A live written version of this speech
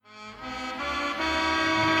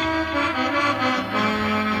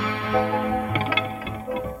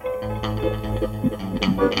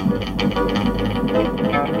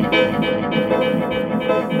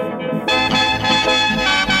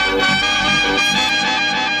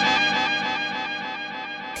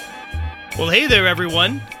Well, hey there,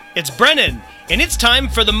 everyone. It's Brennan, and it's time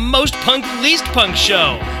for the Most Punk, Least Punk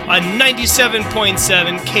show on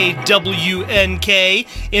 97.7 KWNK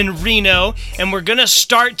in Reno. And we're going to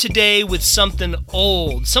start today with something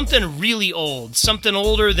old, something really old, something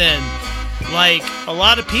older than, like, a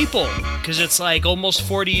lot of people, because it's like almost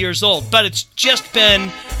 40 years old. But it's just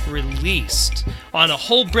been released on a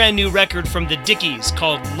whole brand new record from the Dickies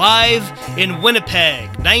called Live in Winnipeg,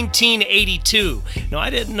 1982. Now, I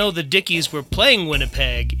didn't know the Dickies were playing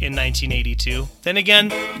Winnipeg in 1982. Then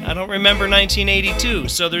again, I don't remember 1982,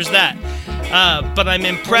 so there's that. But I'm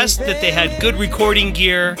impressed that they had good recording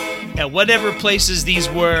gear at whatever places these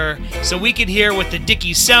were, so we could hear what the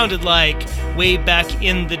Dickies sounded like way back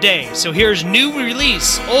in the day. So here's new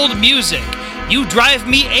release, old music, You Drive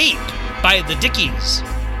Me Ape by the Dickies.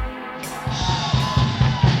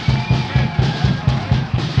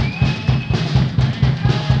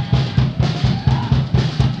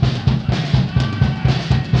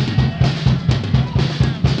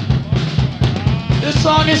 This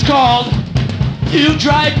song is called You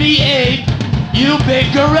Drive Me Ape, You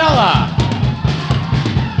Big Gorilla.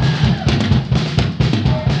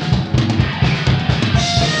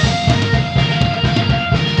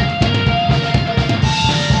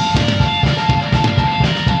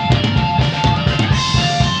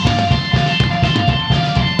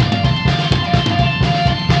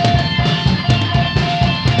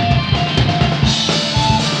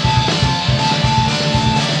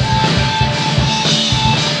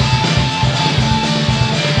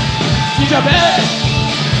 You drive me,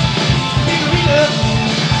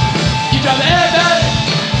 you drive me,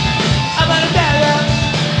 I'm gonna tell you.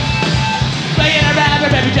 Swinging around,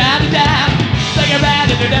 baby, down and down. Swinging around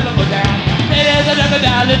and you never go down. It is a never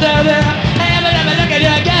down, it's over. Hey, I'm never look at you,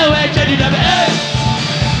 I can't wait till you drive me.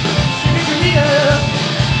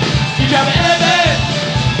 You drive me, baby,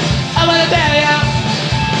 I wanna tell you.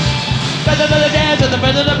 Brother to the dance, and the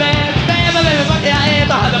brother to the band. Baby, baby, fuck yeah, I am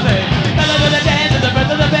behind the band. Brother to the dance, and the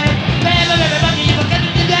brother to the band. Yeah.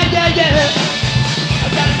 I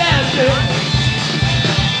gotta dance to it.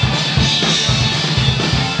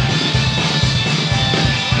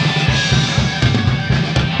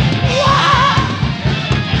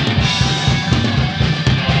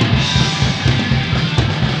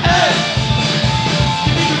 Hey,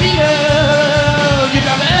 you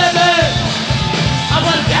got me, baby. I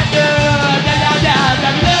wanna get you, down, down, down,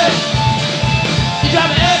 down, down.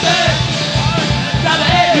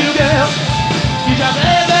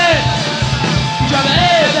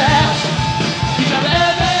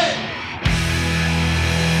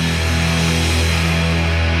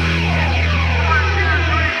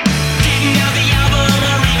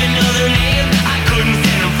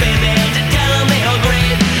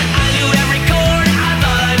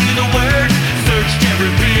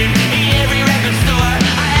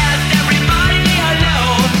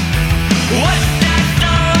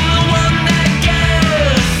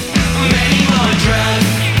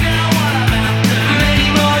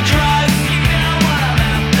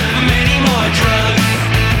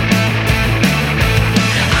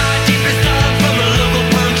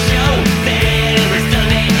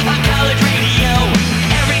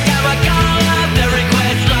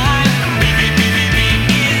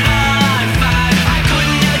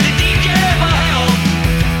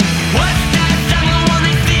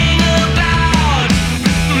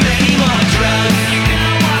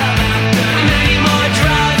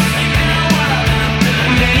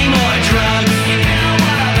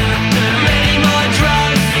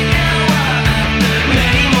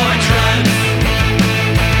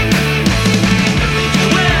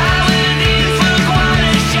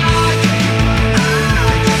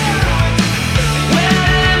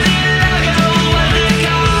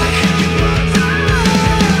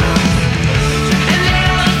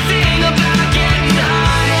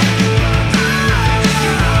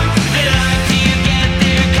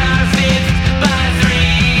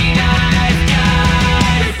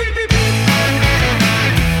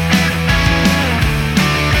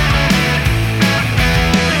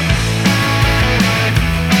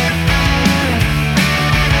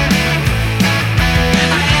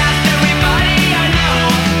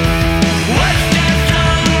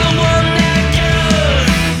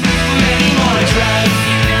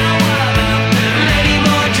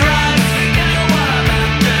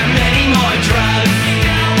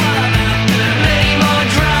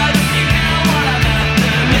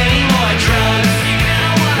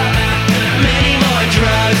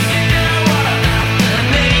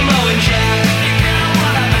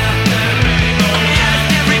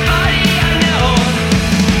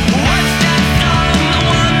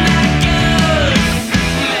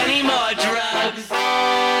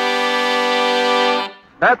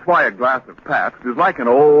 That's why a glass of Pabst is like an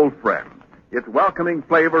old friend. Its welcoming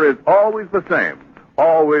flavor is always the same,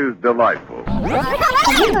 always delightful.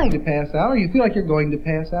 If you're going to pass out, or you feel like you're going to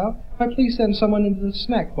pass out, please send someone into the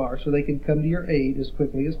snack bar so they can come to your aid as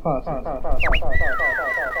quickly as possible.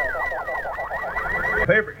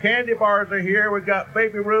 Favorite candy bars are here. We've got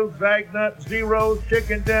Baby Ruth, Zagnut, Zeros,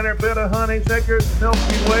 Chicken Dinner, Bit of Honey, Snickers,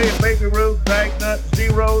 Milky Way, Baby Ruth, Zagnut,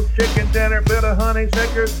 Zeros, Chicken Dinner, Bit of Honey,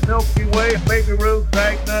 Snickers, Milky Way, Baby Ruth,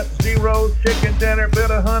 Zagnut, Zeros, Chicken Dinner, Bit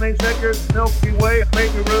of Honey, Snickers, Milky Way,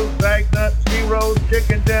 Baby Ruth, Zagnut, Zeros,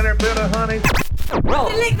 Chicken Dinner, Bit of Honey.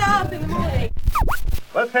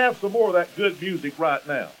 Let's have some more of that good music right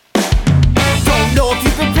now. Don't know if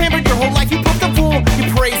you've been pampered your whole life, you broke the rule. You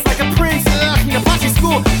praise like a prince in a bocce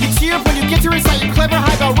school. You cheer when you get to recite your clever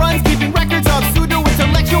highball runs, keeping records of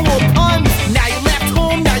pseudo-intellectual puns. Now you left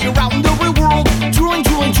home, now you're out in the real world, drooling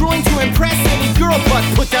to impress any girl. But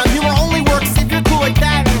put down humor only works if you're cool like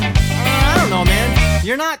that. I don't know, man.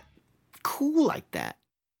 You're not cool like that.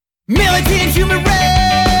 Militant humorist!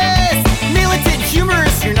 Militant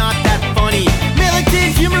humorist, you're not that funny.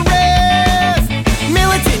 Militant humorist!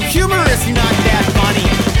 Militant humorist, you're not that funny.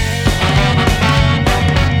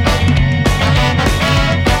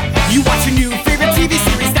 You watch your new favorite TV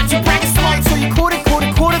series that you practice smart, so you quote it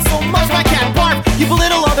so much my cat barf. You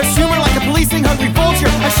belittle others' humor like a policing hungry vulture,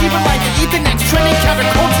 a shiva like to eat the next trending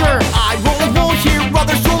counterculture. I roll and won't hear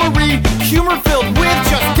others' jewelry, humor filled with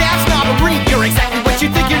just dash snobbery. You're exactly what you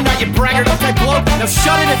think you're not, you braggart uptight bloke. Now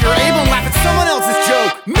shut it if you're able and laugh at someone else's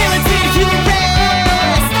joke. Militant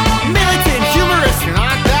humorist! Militant humorist, you're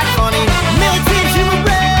not that funny. Militant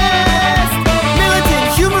humorist! Militant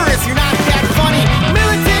humorist, you're not that funny.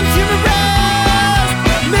 Militant humorist!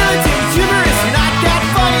 Militant humorist, you're not that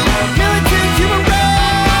funny. Militant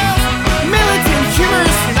humorist! Militant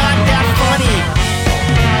humorist, you're not that funny.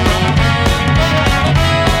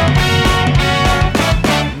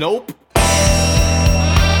 Nope.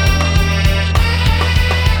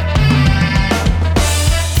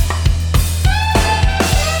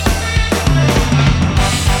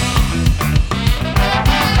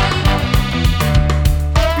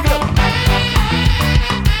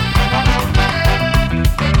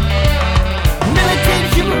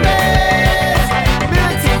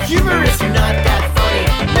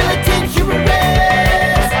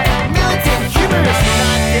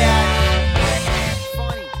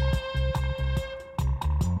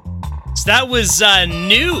 That was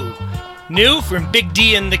new from Big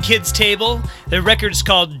D and the Kids Table. The record's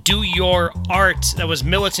called Do Your Art. That was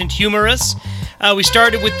Militant Humorous. We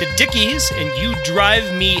started with the Dickies and You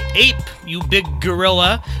Drive Me Ape, You Big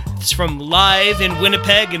Gorilla. It's from Live in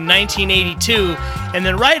Winnipeg in 1982. And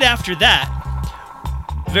then right after that,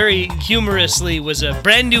 very humorously, was a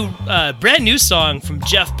brand new song from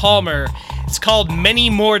Jeff Palmer. It's called Many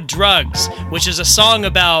More Drugs, which is a song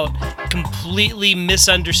about completely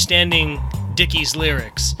misunderstanding Dickie's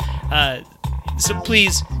lyrics. So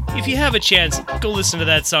please, if you have a chance, go listen to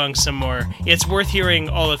that song some more. It's worth hearing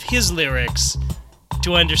all of his lyrics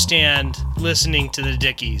to understand listening to the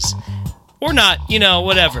Dickies. Or not,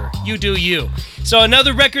 whatever. You do you. So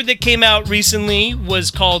another record that came out recently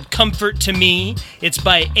was called Comfort to Me. It's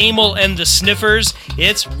by Amyl and the Sniffers.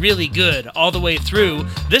 It's really good all the way through.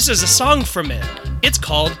 This is a song from it. It's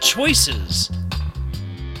called Choices.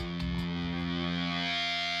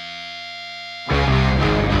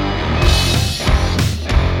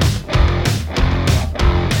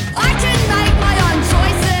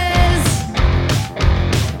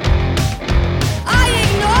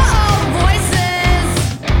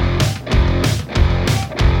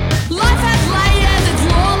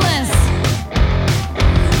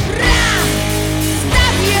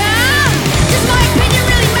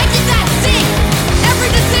 Every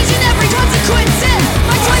decision, every consequence.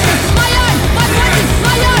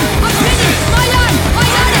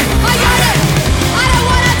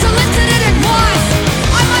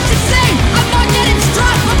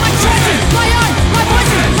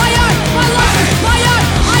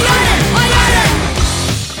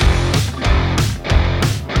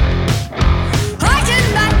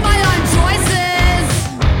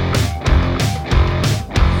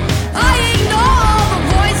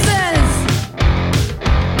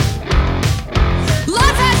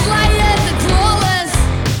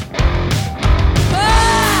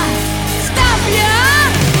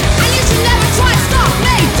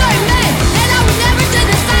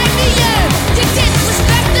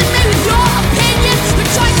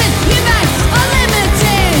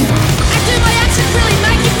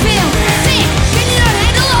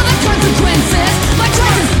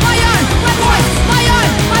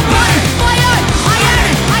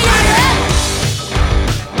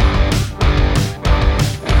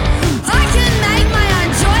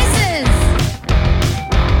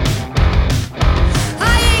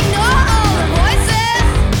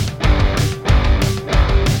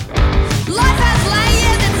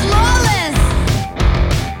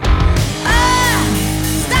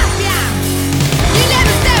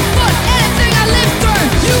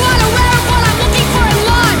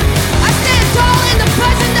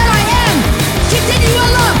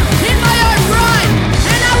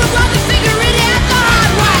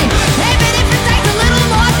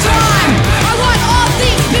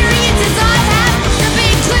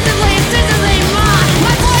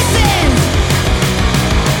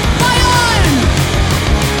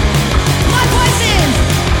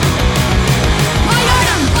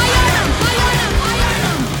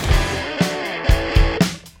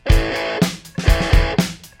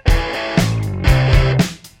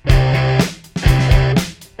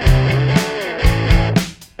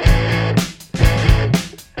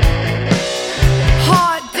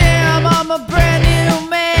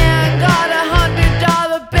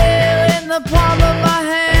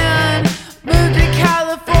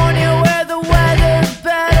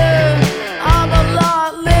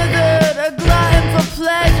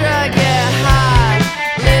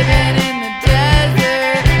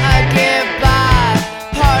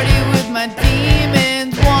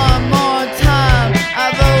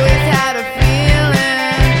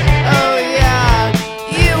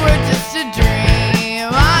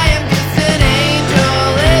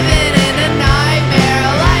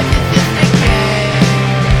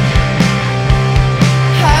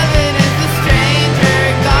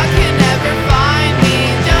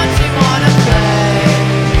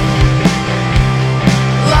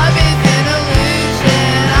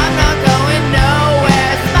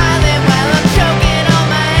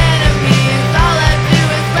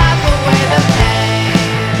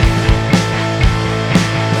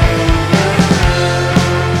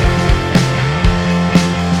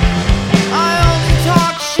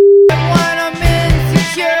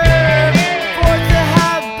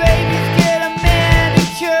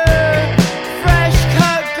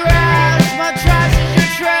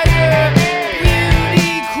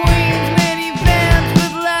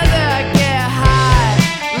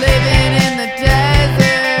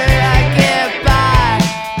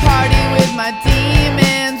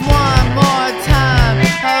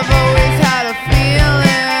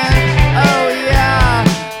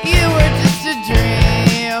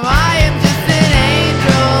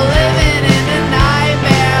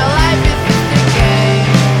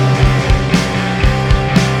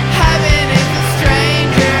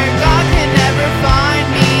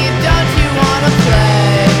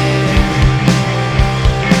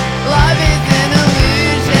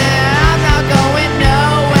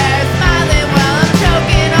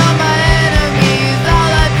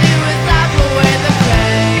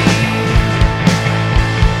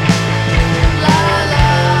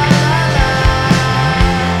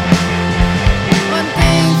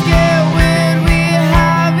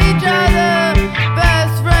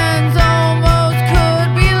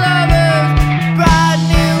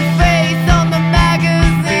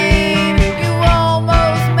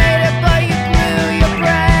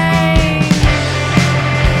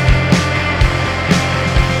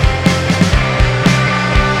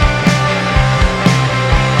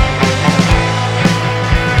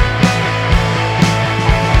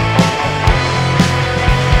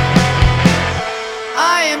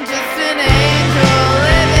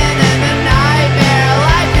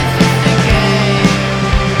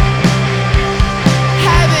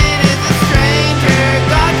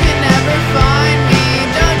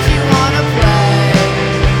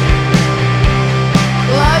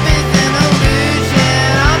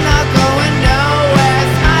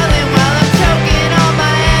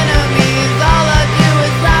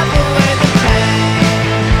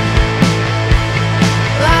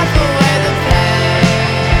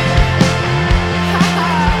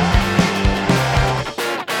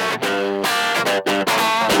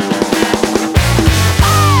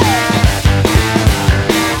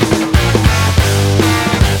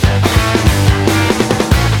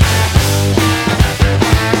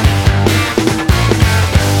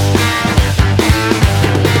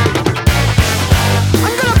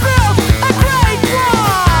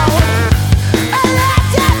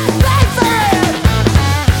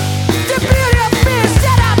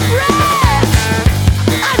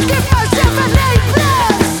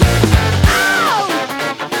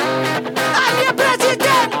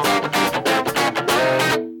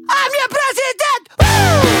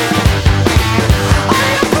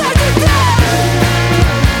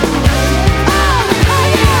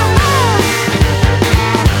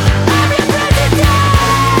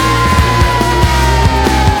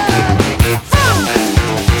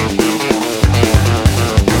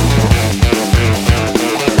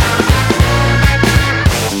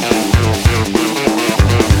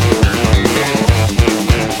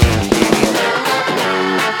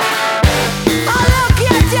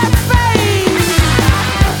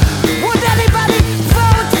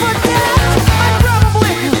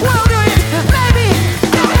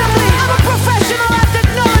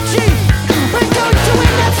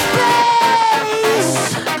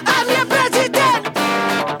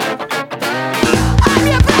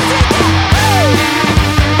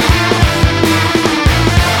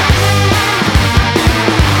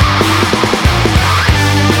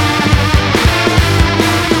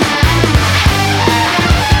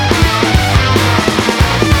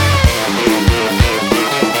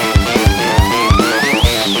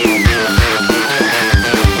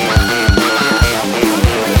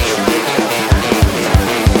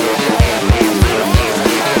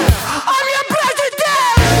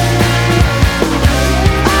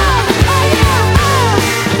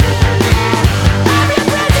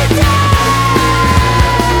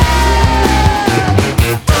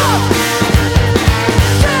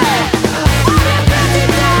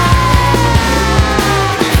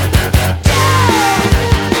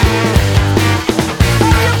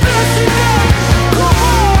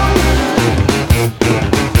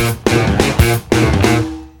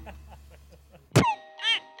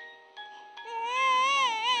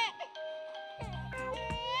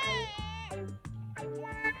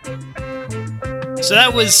 So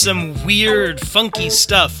that was some weird, funky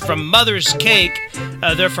stuff from Mother's Cake.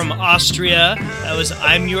 They're from Austria. That was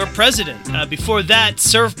I'm Your President. Before that,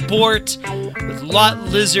 Surfboard with Lot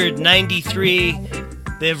Lizard 93.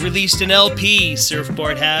 They've released an LP,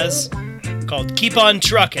 Surfboard has, called Keep On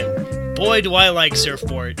Truckin'. Boy, do I like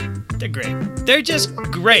Surfboard. They're great. They're just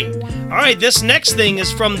great. All right, this next thing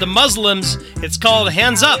is from the Muslims. It's called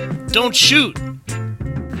Hands Up, Don't Shoot.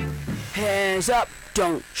 Hands up,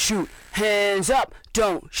 don't shoot. Hands up,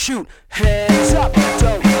 don't shoot. Hands up,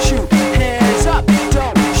 don't shoot. Hands up,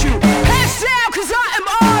 don't shoot. Hands down, 'cause I am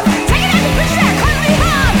on. Take it out the bitch that cut me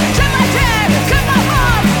off. Shut my dad, cut my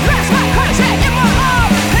mom. Rest my contract in my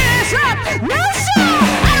arm. Hands up, no sir.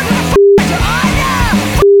 I don't give a what you are now.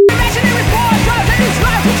 Imaginary boy, driving these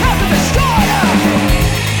lives to come to the store.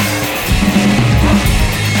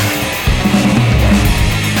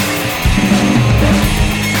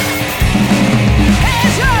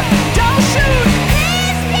 Hands up, don't shoot.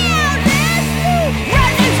 Hands down, let's move.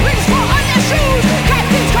 Right next week's for on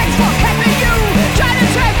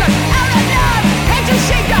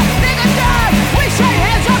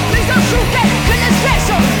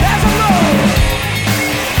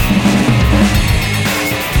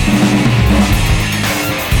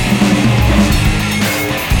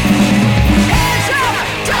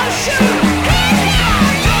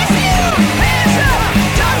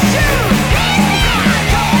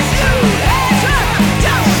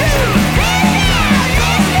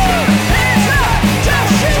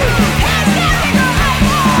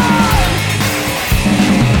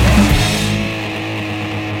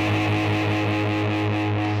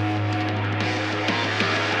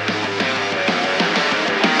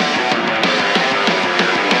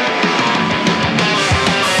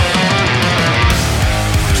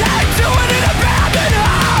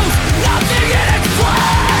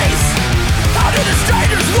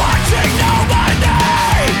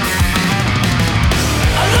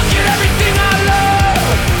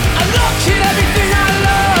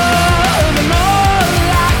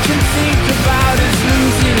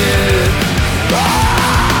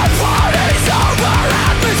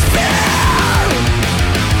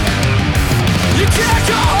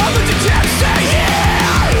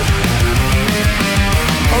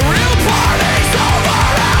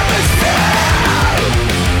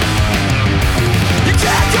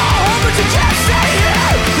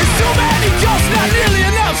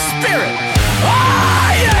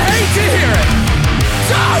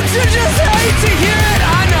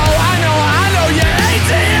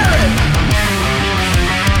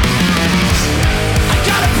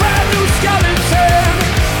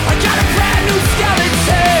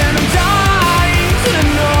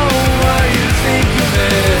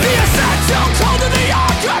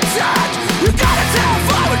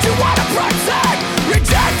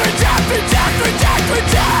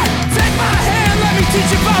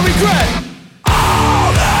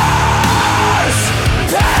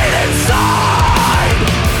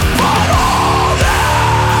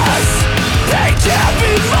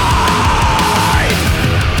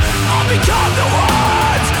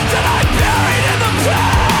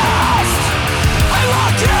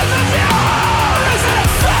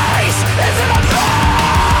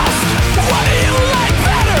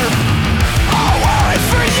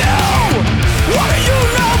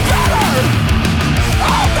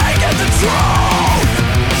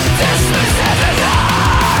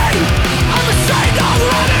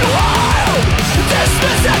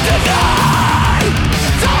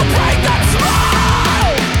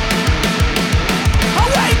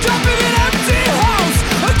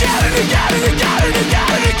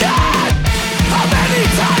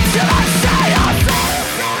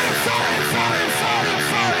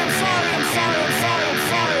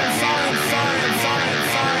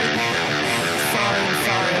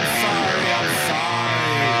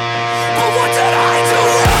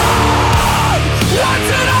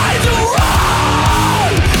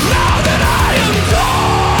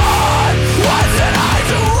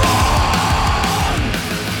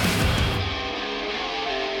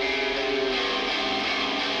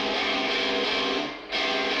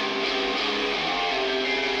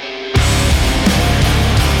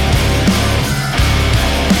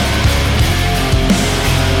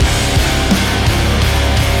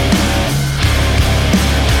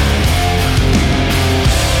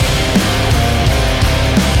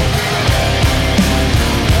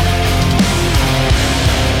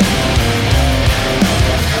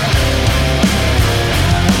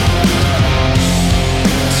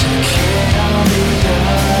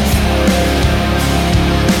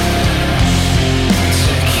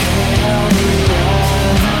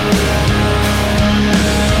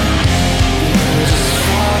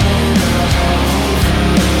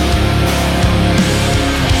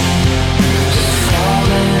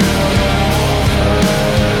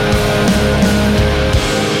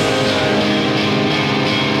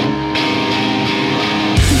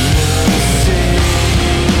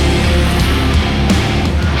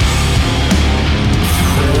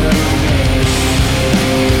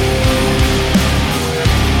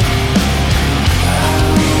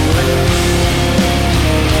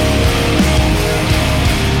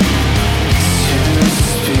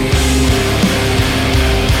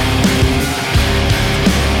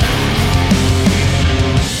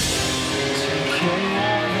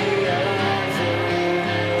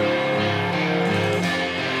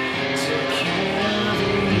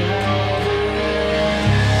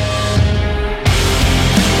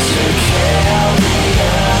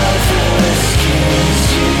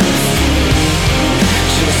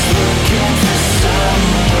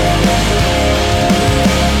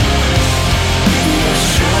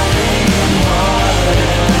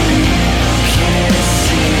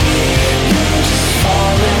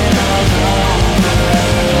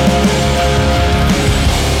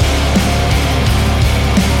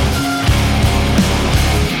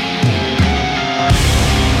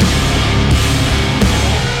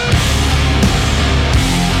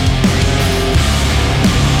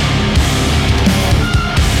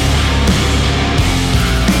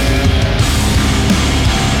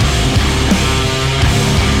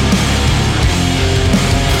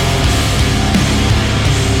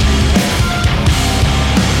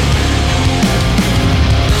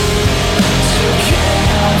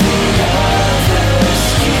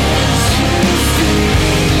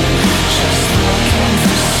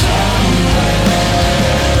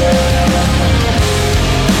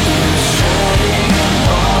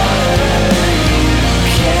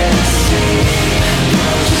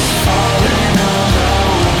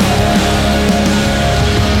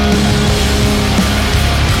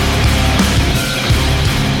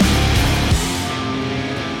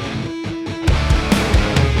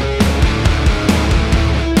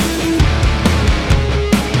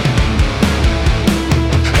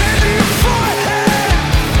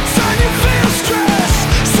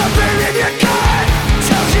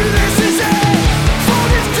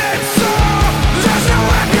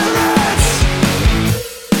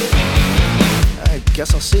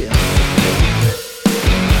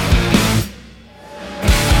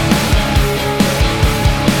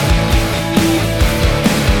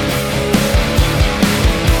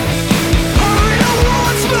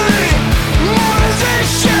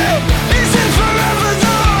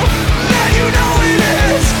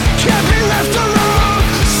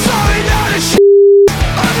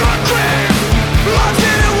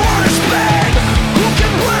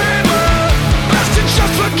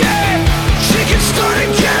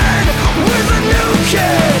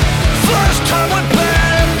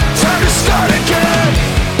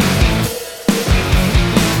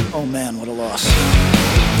Oh man, what a loss.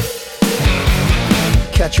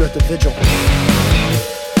 Catch you at the vigil.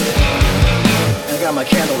 I got my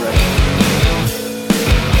candle ready.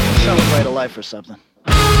 Celebrate a life or something.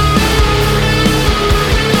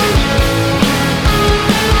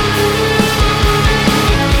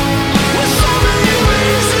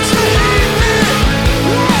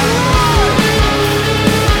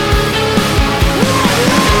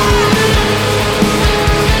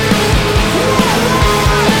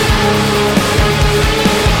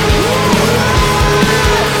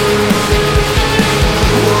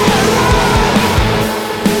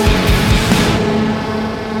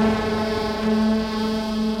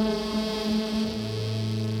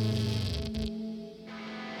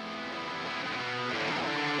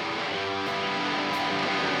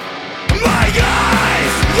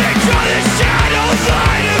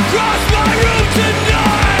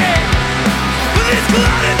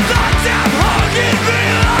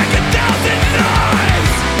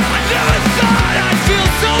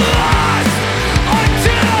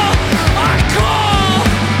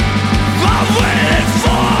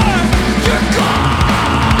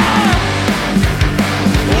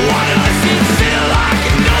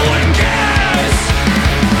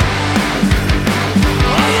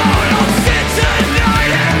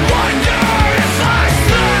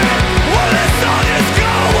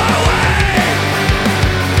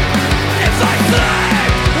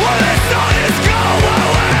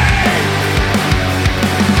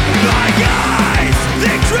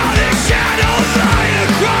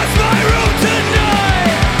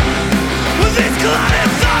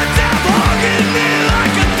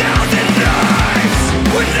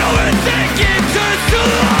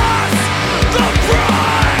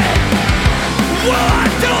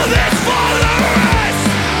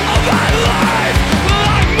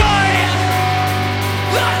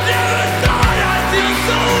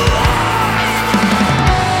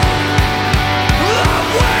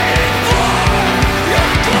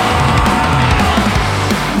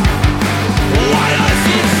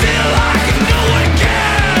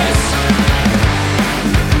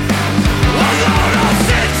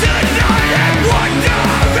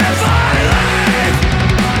 Wonder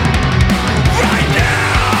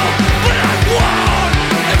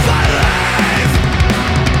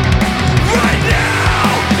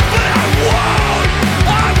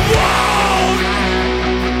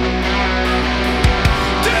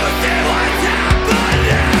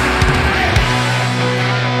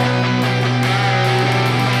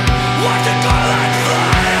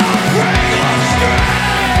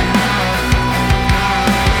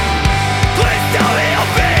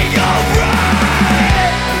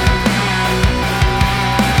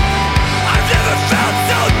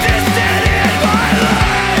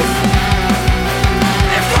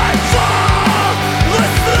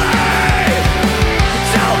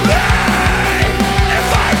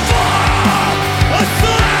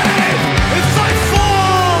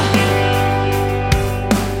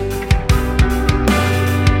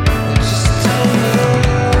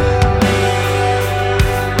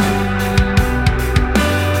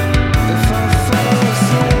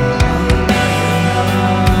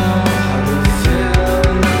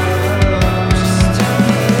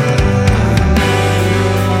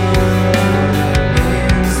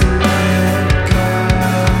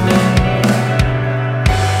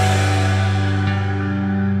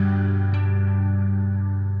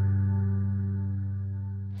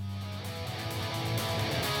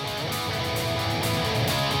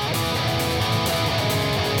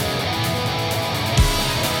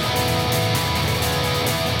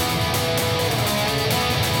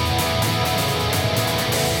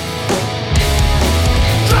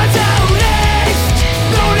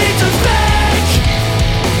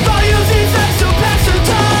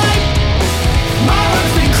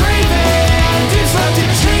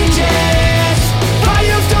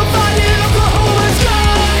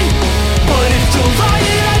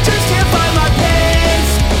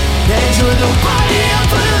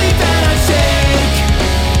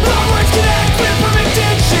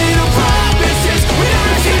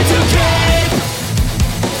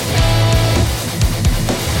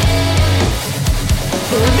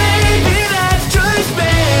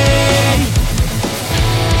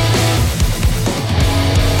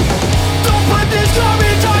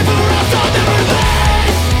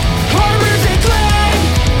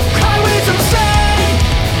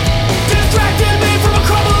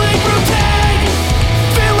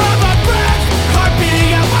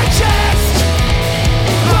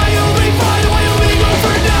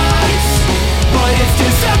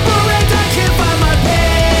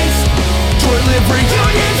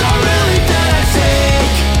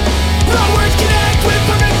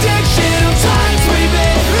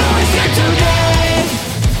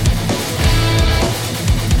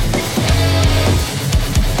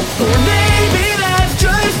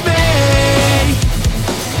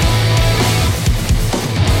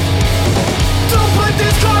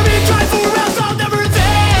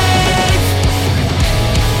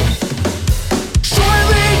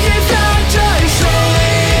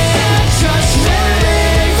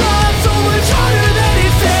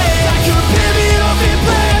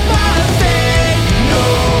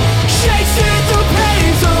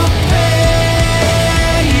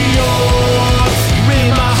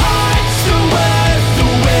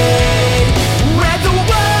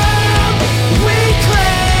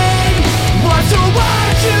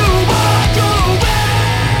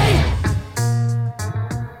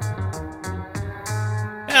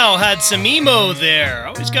had some emo there.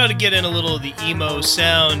 Always got to get in a little of the emo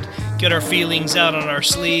sound, get our feelings out on our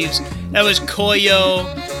sleeves. That was Koyo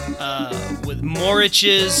with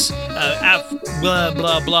Moriches, blah,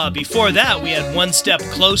 blah, blah. Before that, we had One Step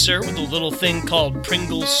Closer with a little thing called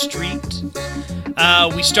Pringle Street.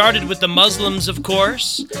 We started with the Muslims, of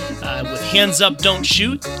course, with Hands Up, Don't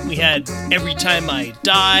Shoot. We had Every Time I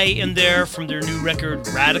Die in there from their new record,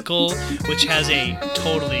 Radical, which has a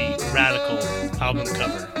totally radical album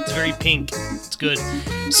cover. It's very pink. It's good.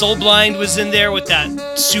 Soul Blind was in there with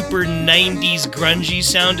that super 90s grungy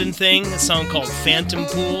sounding thing, a song called Phantom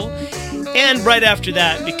Pool. And right after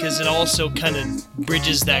that, because it also kind of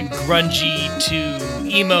bridges that grungy to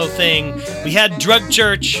emo thing, we had Drug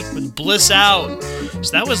Church with Bliss Out.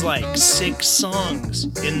 So that was like 6 songs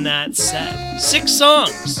in that set. 6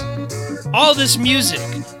 songs. All this music.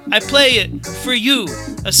 I play it for you,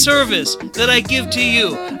 a service that I give to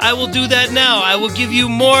you. I will do that now. I will give you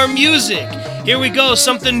more music. Here we go,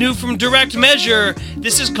 something new from Direct Measure.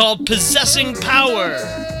 This is called Possessing Power.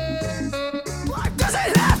 Life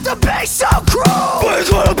doesn't have to be so cruel.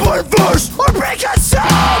 Please let it burn first or be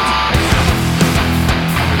consumed.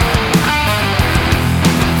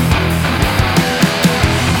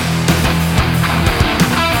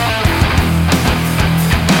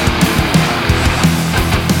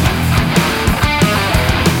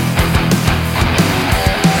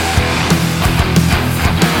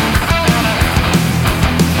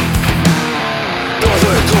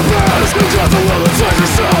 You got the will inside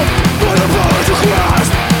yourself, but the power to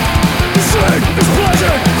grasp. The sting is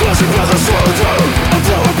pleasure, clutching by the solitude. I'm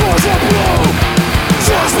blowing bars on blow.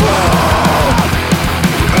 Just blow.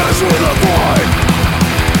 Enter the void of disbelief.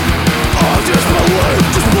 Just blow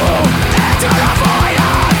into the void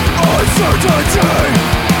of uncertainty.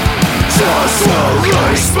 Just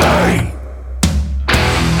release me.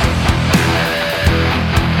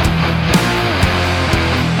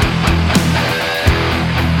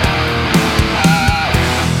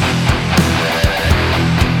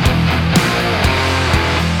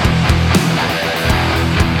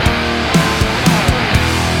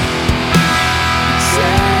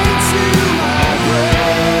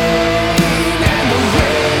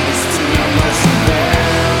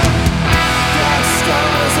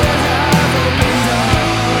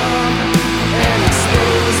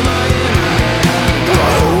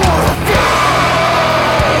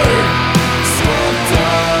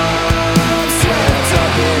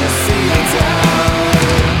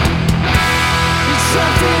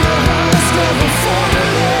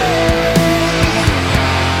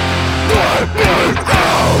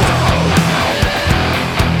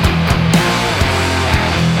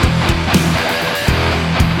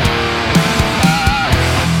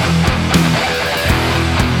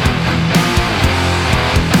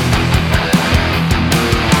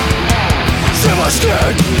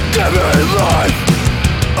 Give me life,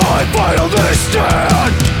 I finally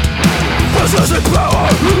stand. Possessing power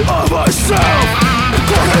of myself,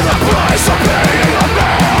 cooking the price of being a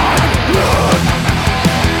man.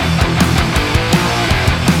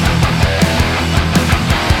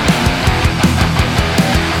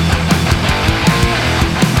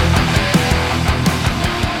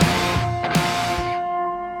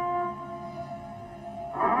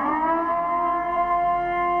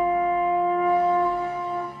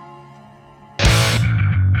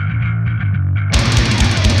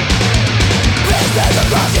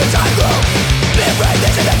 Time glow, be brave,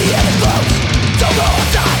 vision at the end is close.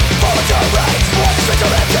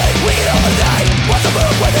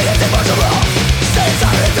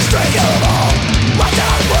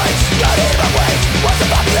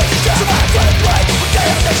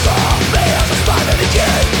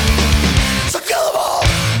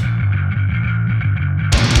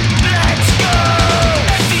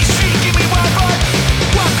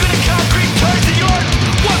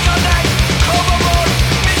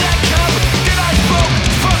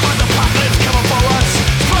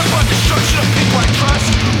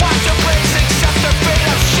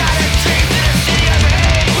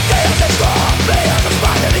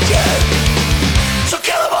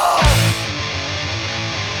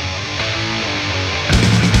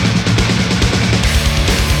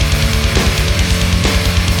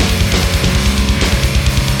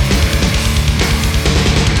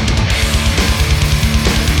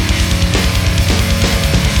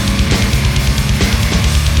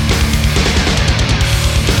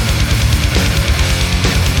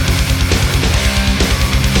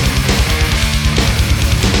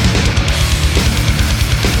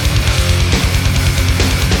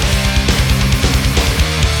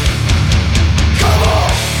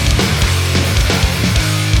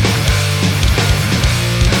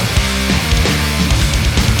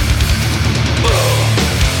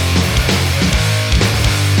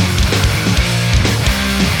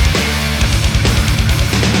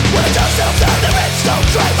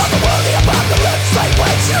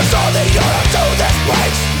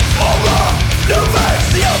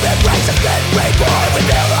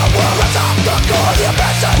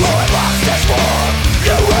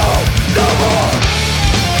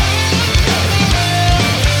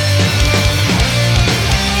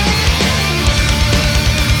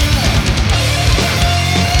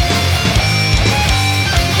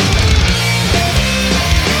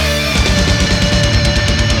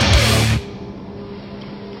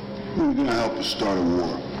 start a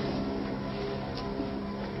war.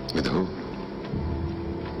 With who?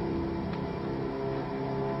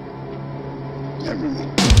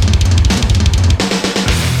 Everyone.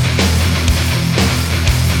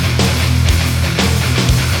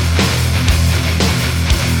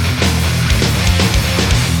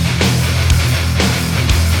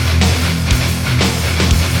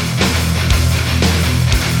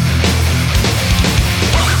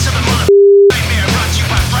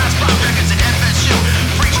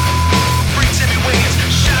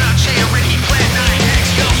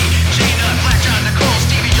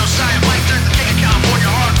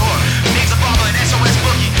 California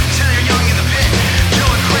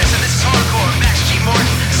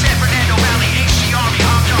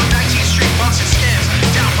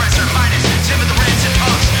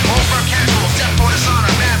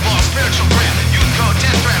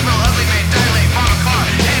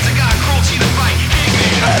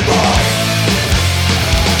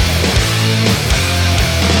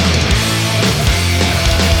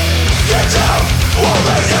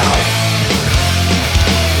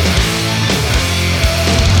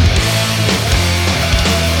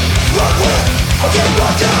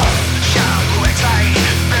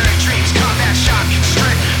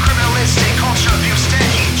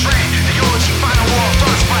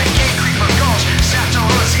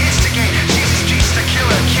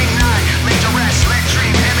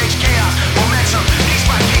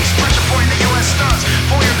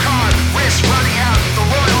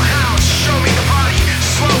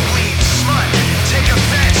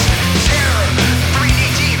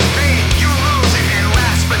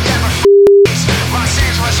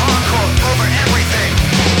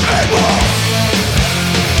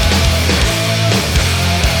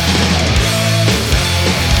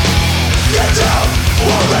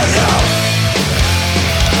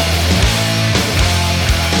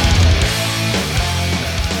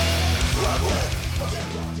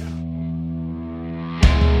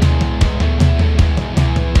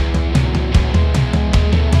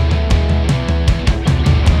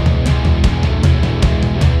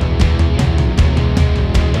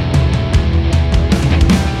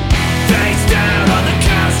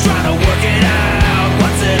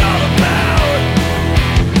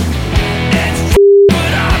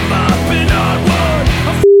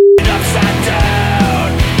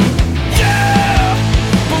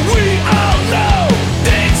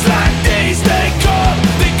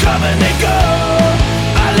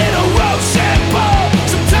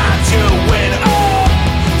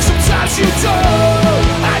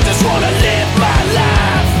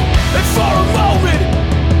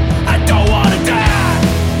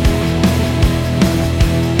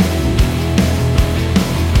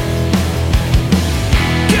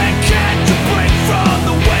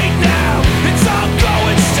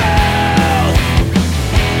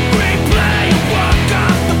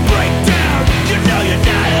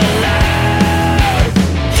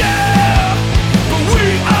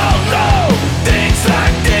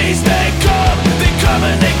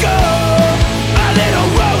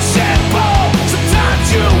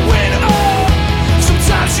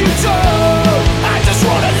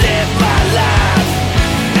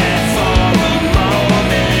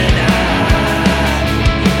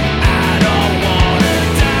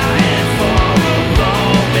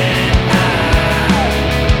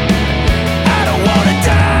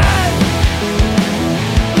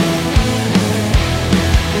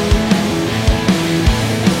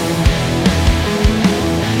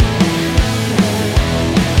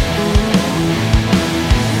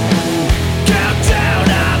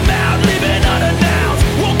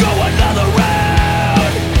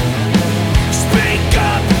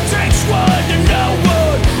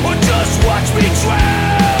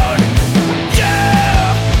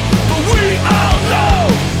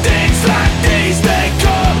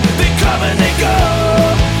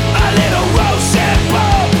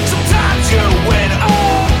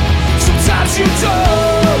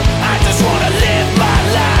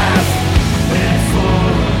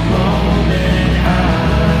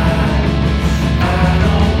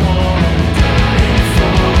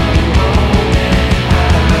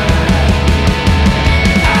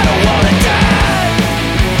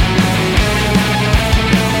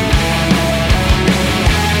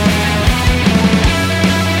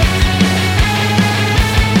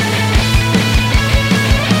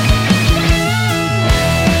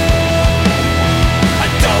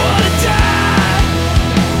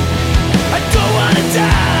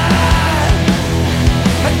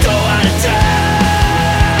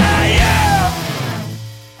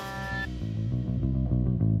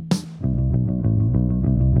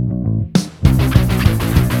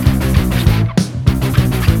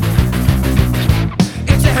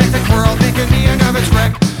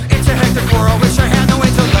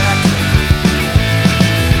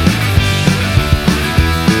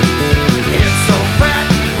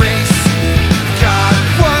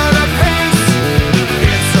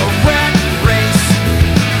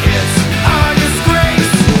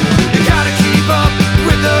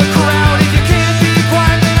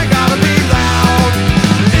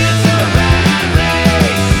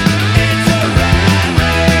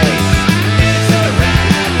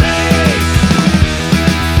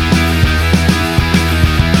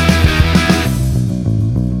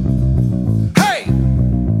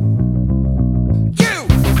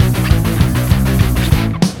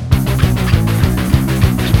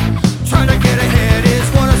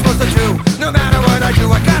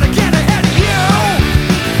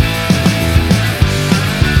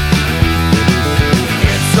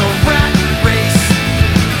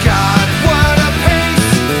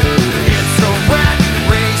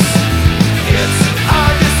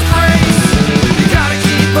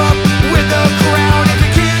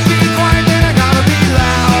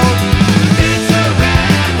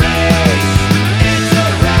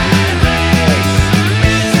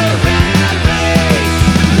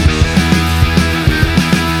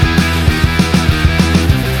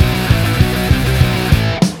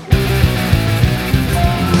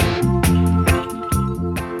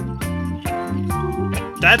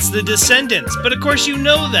That's the Descendants. But of course you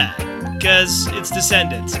know that, because it's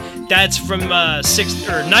Descendants. That's from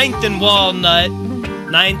 9th and Walnut.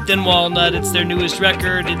 9th and Walnut, it's their newest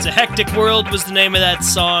record. It's a Hectic World was the name of that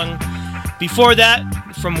song. Before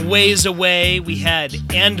that, from Ways Away, we had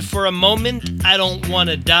And For a Moment, I Don't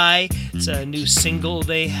Wanna Die. It's a new single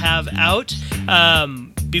they have out.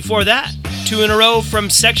 Before that, 2 in a row from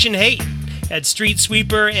Section 8. Had Street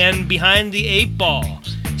Sweeper and Behind the 8 Ball.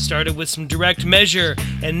 Started with some Direct Measure.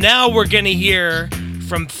 And now we're going to hear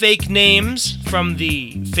from Fake Names, from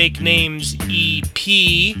the Fake Names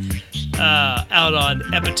EP, out on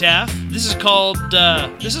Epitaph. This is called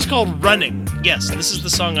Running. Yes, this is the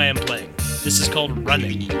song I am playing. This is called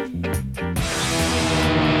Running.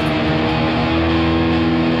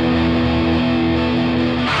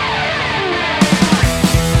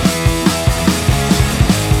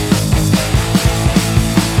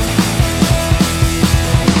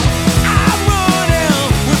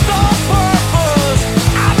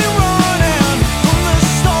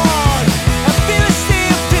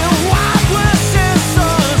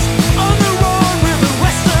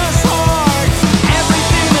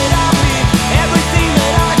 Everything that I bleed, everything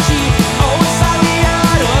that I keep.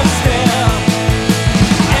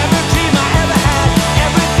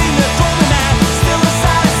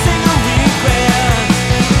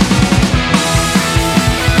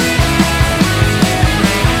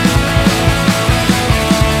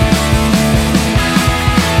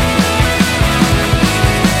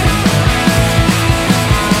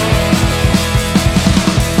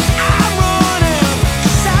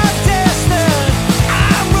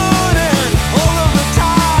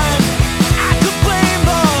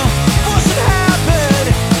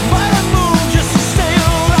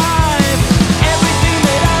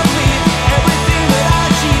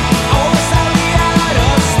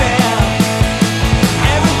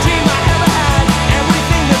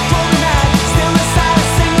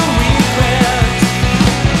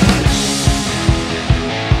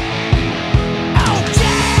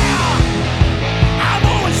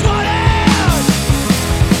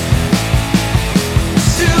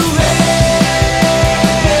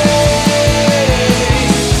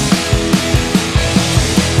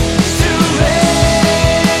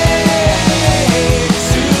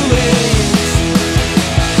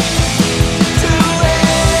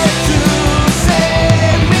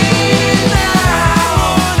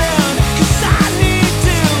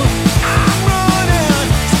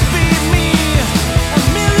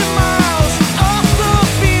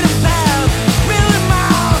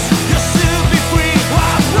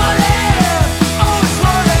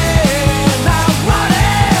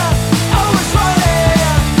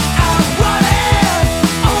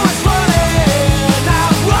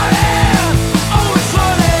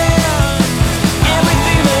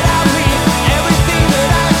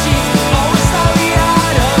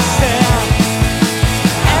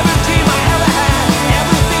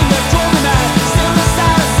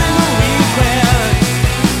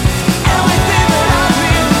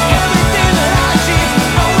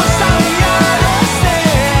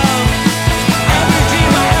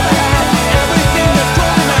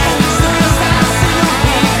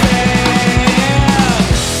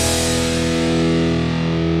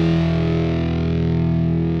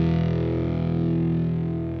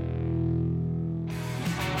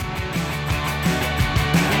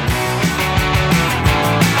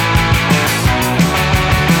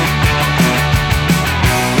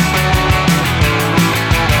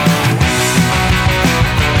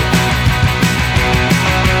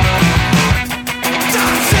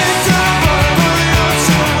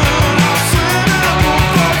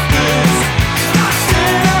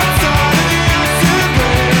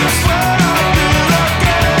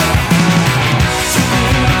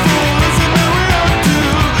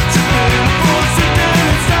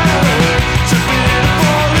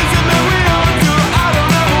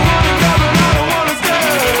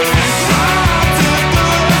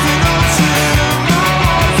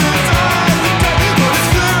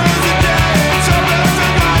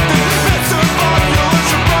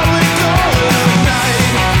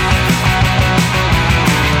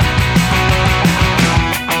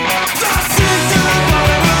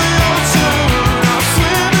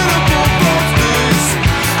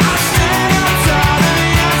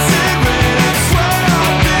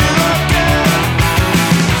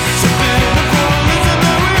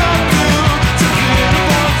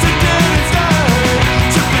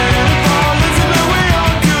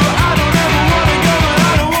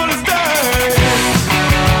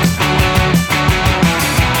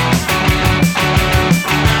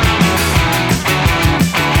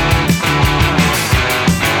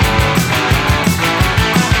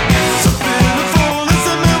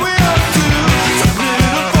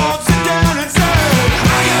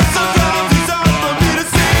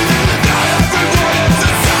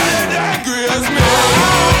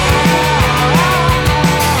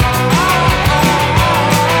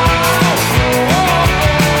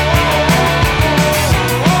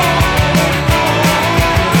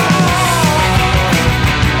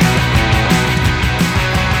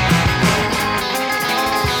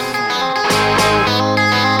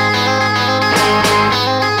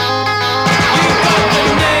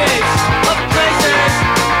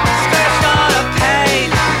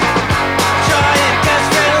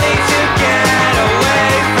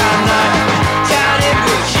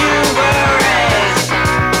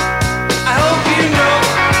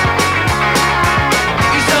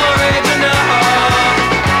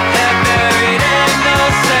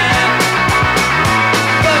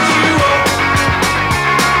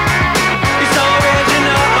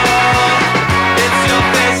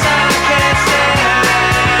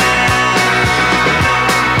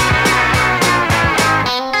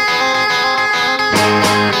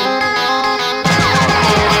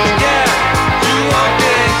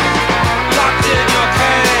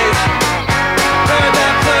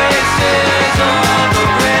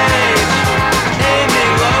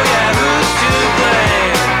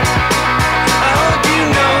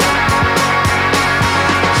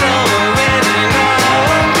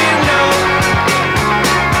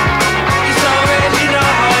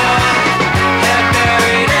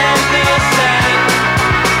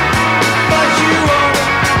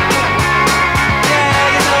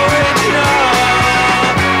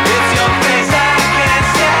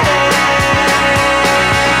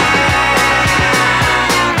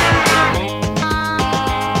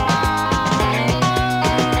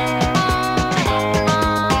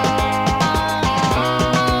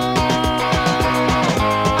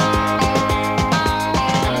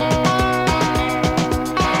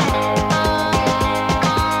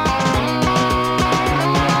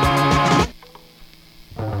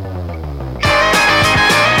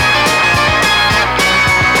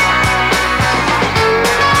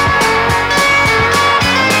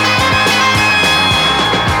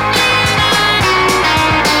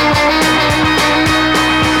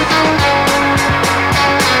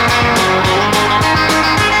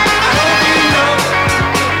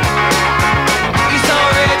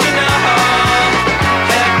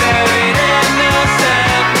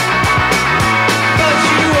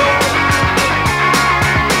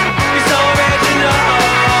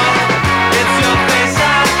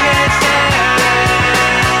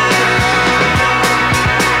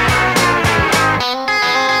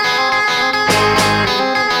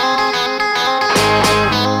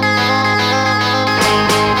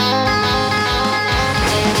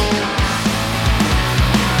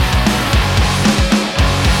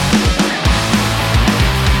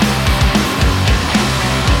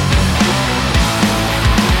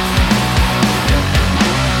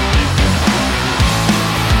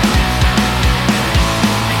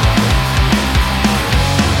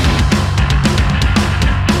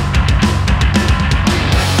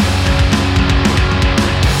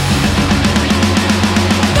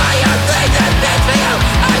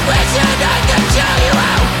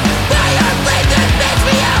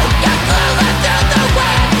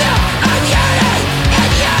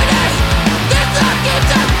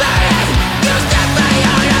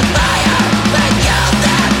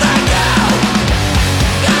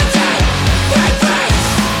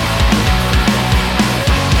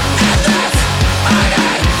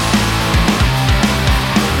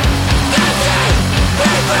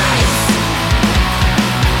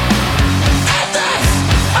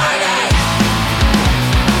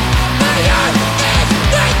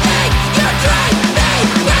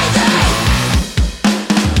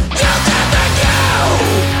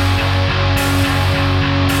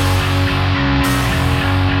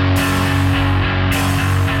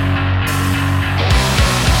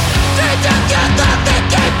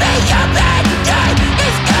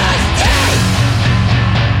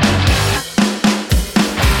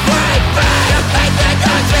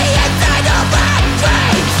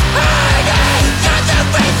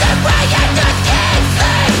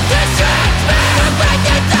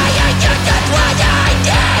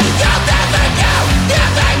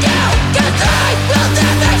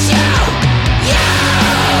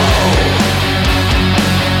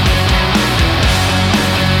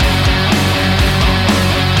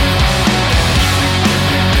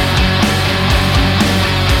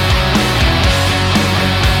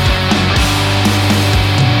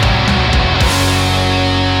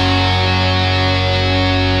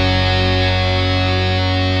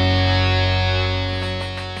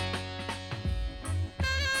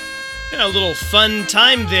 little fun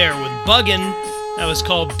time there with Buggin'. That was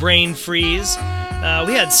called Brain Freeze.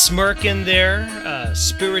 We had Smirk in there,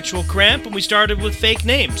 Spiritual Cramp, and we started with Fake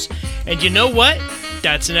Names. And you know what?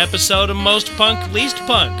 That's an episode of Most Punk, Least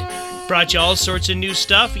Punk. Brought you all sorts of new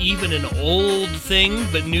stuff, even an old thing,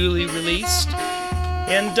 but newly released.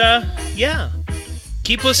 And, yeah.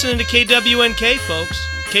 Keep listening to KWNK, folks.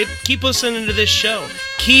 Keep listening to this show.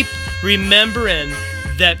 Keep remembering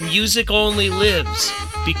that music only lives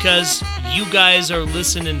because you guys are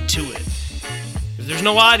listening to it. If there's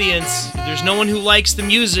no audience, if there's no one who likes the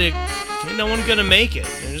music, ain't no one gonna make it.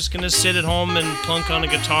 They're just gonna sit at home and plunk on a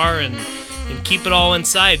guitar and keep it all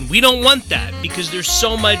inside. And we don't want that because there's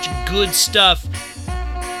so much good stuff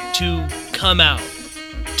to come out,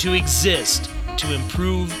 to exist, to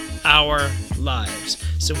improve our lives.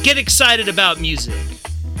 So get excited about music.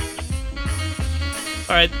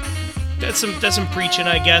 All right, that's some preaching,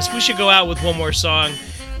 I guess. We should go out with one more song.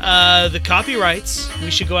 The Copyrights.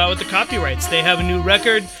 We should go out with the Copyrights. They have a new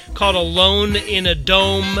record called Alone in a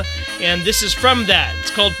Dome, and this is from that.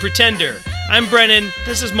 It's called Pretender. I'm Brennan.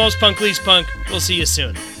 This is Most Punk, Least Punk. We'll see you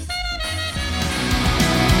soon.